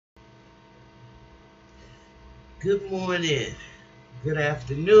Good morning, good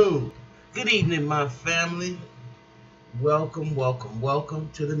afternoon, good evening, my family. Welcome, welcome,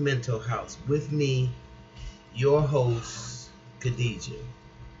 welcome to the Mental House with me, your host, Khadijah.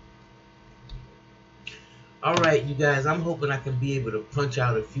 All right, you guys, I'm hoping I can be able to punch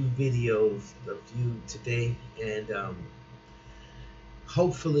out a few videos, a few today, and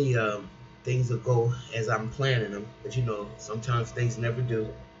hopefully things will go as I'm planning them. But sometimes things never do.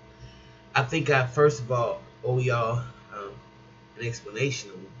 I think I first of all owe y'all an explanation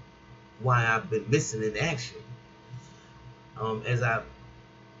of why I've been missing in action. As I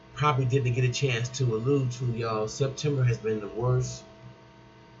probably didn't get a chance to allude to, y'all, September has been the worst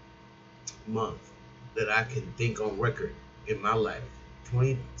month that I can think on record in my life.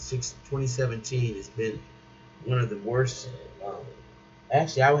 2017 has been one of the worst,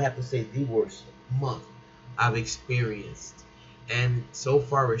 actually I would have to say the worst month I've experienced. And so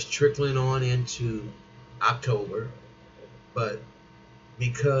far it's trickling on into October, but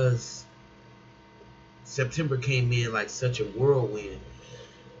because September came in like such a whirlwind,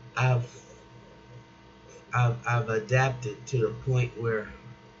 I've I've adapted to the point where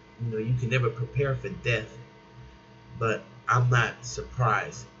you can never prepare for death, but I'm not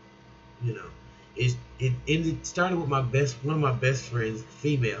surprised. You know, it started with one of my best friends,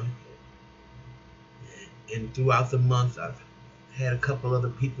 female, and throughout the month I've had a couple other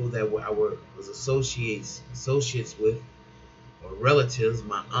people that I was associates with or relatives.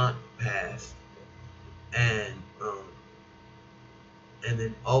 My aunt passed, and um, and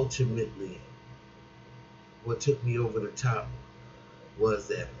then ultimately, what took me over the top was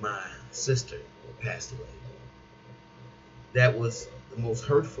that my sister passed away. That was the most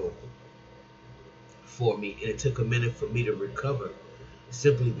hurtful for me, and it took a minute for me to recover,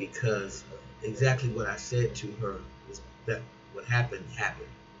 simply because exactly what I said to her was that what happened happened.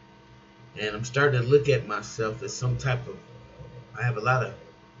 And I'm starting to look at myself as some type of, I have a lot of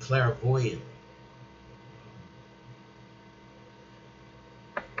clairvoyant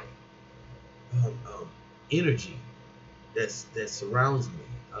energy that surrounds me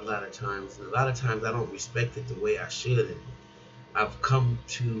a lot of times, and a lot of times I don't respect it the way I should. And I've come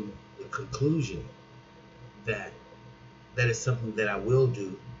to the conclusion that that is something that I will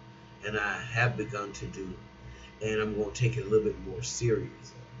do, and I have begun to do, and I'm going to take it a little bit more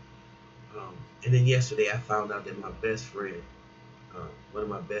serious. And then yesterday I found out that my best friend, one of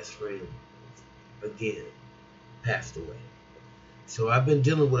my best friends, again, passed away. So I've been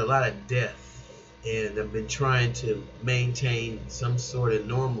dealing with a lot of death, and I've been trying to maintain some sort of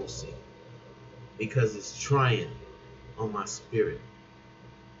normalcy because it's trying on my spirit.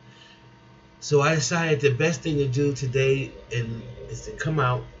 So I decided the best thing to do today is to come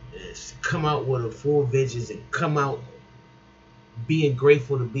out, with a full vengeance, and come out being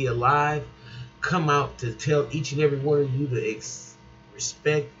grateful to be alive. Come out to tell each and every one of you to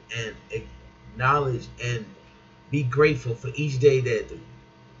respect and acknowledge and be grateful for each day that the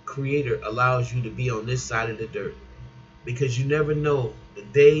Creator allows you to be on this side of the dirt, because you never know the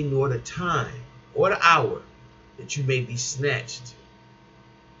day nor the time or the hour that you may be snatched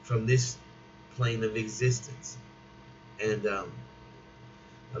from this plane of existence. And a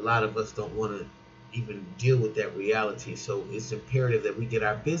lot of us don't want to even deal with that reality. So it's imperative that we get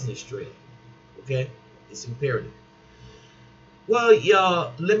our business straight. Okay? It's imperative. Well,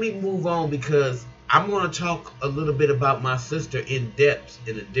 y'all, let me move on, because I'm going to talk a little bit about my sister in depth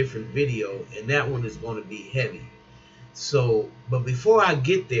in a different video, and that one is going to be heavy. So, but before I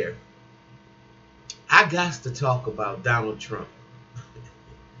get there, I got to talk about Donald Trump.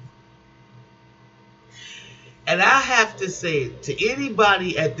 And I have to say to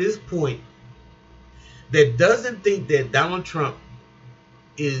anybody at this point that doesn't think that Donald Trump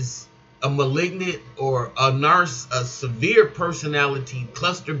is a malignant or a severe personality,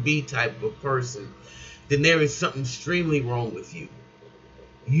 cluster B type of person, then there is something extremely wrong with you.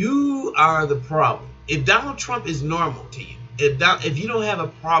 You are the problem. If Donald Trump is normal to you, if you don't have a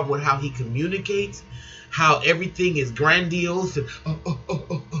problem with how he communicates, how everything is grandiose and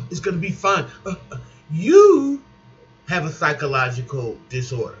it's going to be fun, you have a psychological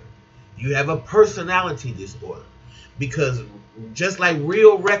disorder. You have a personality disorder. Because just like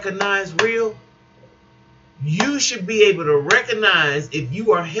real recognize real, you should be able to recognize, if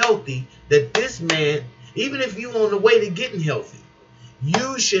you are healthy, that this man, even if you're on the way to getting healthy,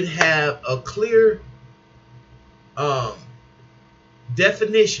 you should have a clear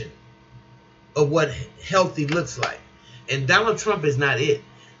definition of what healthy looks like. And Donald Trump is not it.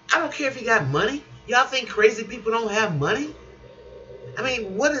 I don't care if he got money. Y'all think crazy people don't have money? I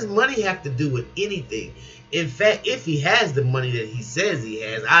mean, what does money have to do with anything? In fact, if he has the money that he says he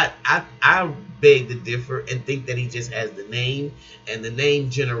has, I beg to differ and think that he just has the name, and the name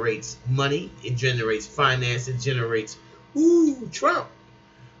generates money, it generates finance, it generates Trump.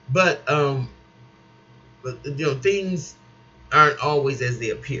 But things aren't always as they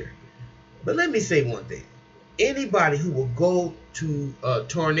appear. But let me say one thing: anybody who will go to a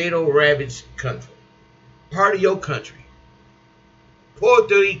tornado-ravaged country, part of your country,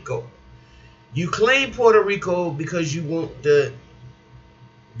 Puerto Rico. You claim Puerto Rico because you want the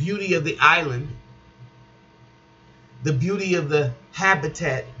beauty of the island, the beauty of the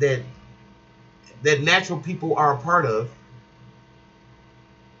habitat that natural people are a part of.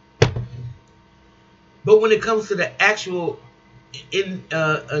 But when it comes to the actual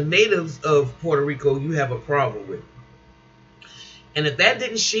natives of Puerto Rico, you have a problem with. And if that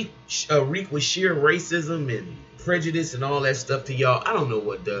didn't reek with sheer racism and prejudice and all that stuff to y'all, I don't know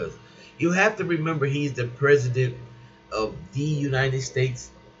what does. You have to remember he's the president of the United States.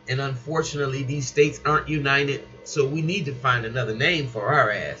 And unfortunately, these states aren't united. So we need to find another name for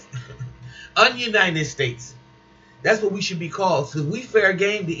our ass. Ununited States. That's what we should be called. Because we fair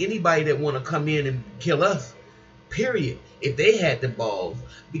game to anybody that want to come in and kill us. Period. If they had the balls.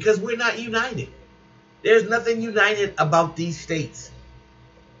 Because we're not united. There's nothing united about these states.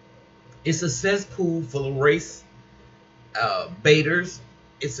 It's a cesspool full of race baiters.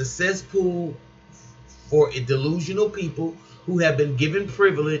 It's a cesspool for delusional people who have been given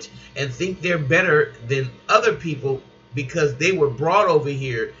privilege and think they're better than other people because they were brought over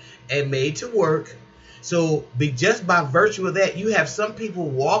here and made to work. So just by virtue of that, you have some people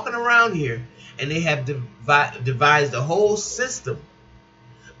walking around here and they have devised a whole system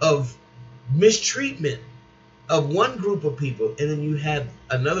of mistreatment of one group of people, and then you have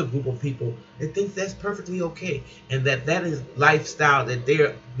another group of people that think that's perfectly okay, and that is lifestyle, that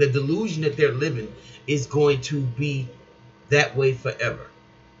the delusion that they're living is going to be that way forever.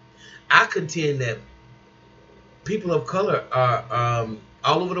 I contend that people of color are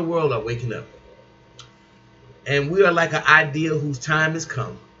all over the world are waking up, and we are like an ideal whose time has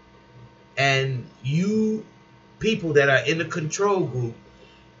come. And you people that are in the control group,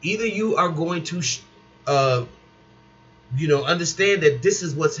 either you are going to understand that this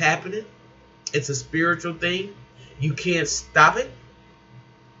is what's happening. It's a spiritual thing. You can't stop it.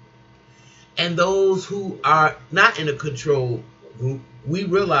 And those who are not in a control group, we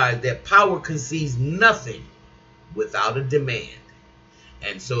realize that power concedes nothing without a demand.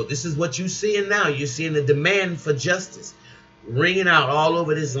 And so this is what you're seeing now. You're seeing the demand for justice ringing out all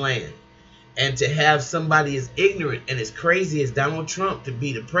over this land. And to have somebody as ignorant and as crazy as Donald Trump to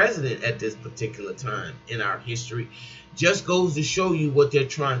be the president at this particular time in our history just goes to show you what they're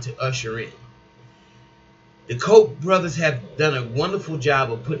trying to usher in. The Koch brothers have done a wonderful job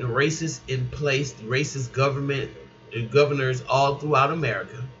of putting racists in place, racist government and governors all throughout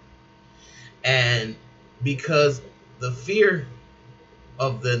America. And because the fear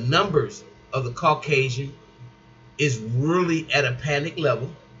of the numbers of the Caucasian is really at a panic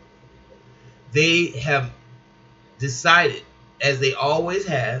level, they have decided, as they always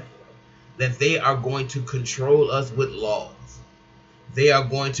have, that they are going to control us with laws. They are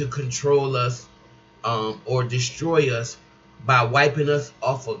going to control us or destroy us by wiping us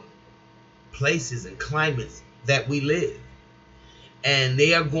off of places and climates that we live. And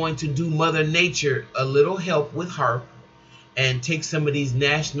they are going to do Mother Nature a little help with HAARP and take some of these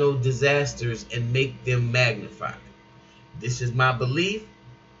national disasters and make them magnified. This is my belief.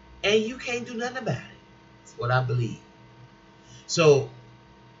 And you can't do nothing about it. That's what I believe. So,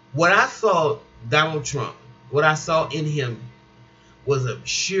 what I saw Donald Trump, what I saw in him was a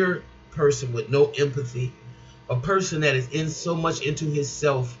sheer person with no empathy, a person that is in so much into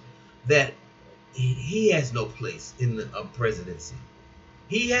himself that he has no place in the presidency.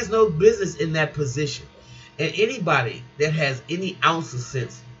 He has no business in that position. And anybody that has any ounce of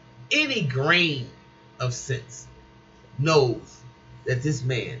sense, any grain of sense, knows that this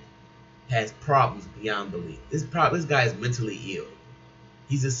man has problems beyond belief. This guy is mentally ill.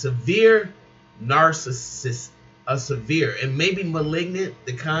 He's a severe narcissist, a severe and maybe malignant,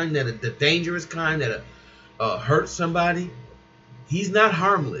 the kind that the dangerous kind that hurts somebody. He's not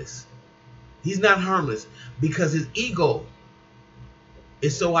harmless. He's not harmless because his ego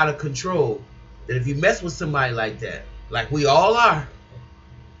is so out of control that if you mess with somebody like that, like we all are,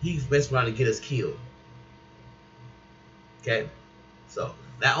 he's messing around to get us killed. Okay, so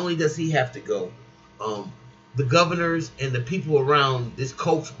not only does he have to go, the governors and the people around this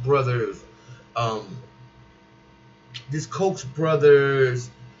Koch brothers,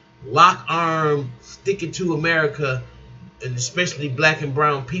 lock arm, stick it to America and especially black and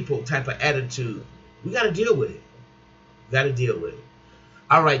brown people type of attitude. We got to deal with it. Got to deal with it.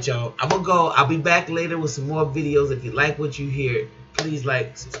 All right, y'all. I'm going to go. I'll be back later with some more videos. If you like what you hear, please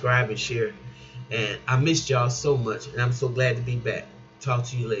like, subscribe, and share. And I missed y'all so much, and I'm so glad to be back. Talk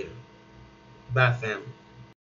to you later. Bye, family.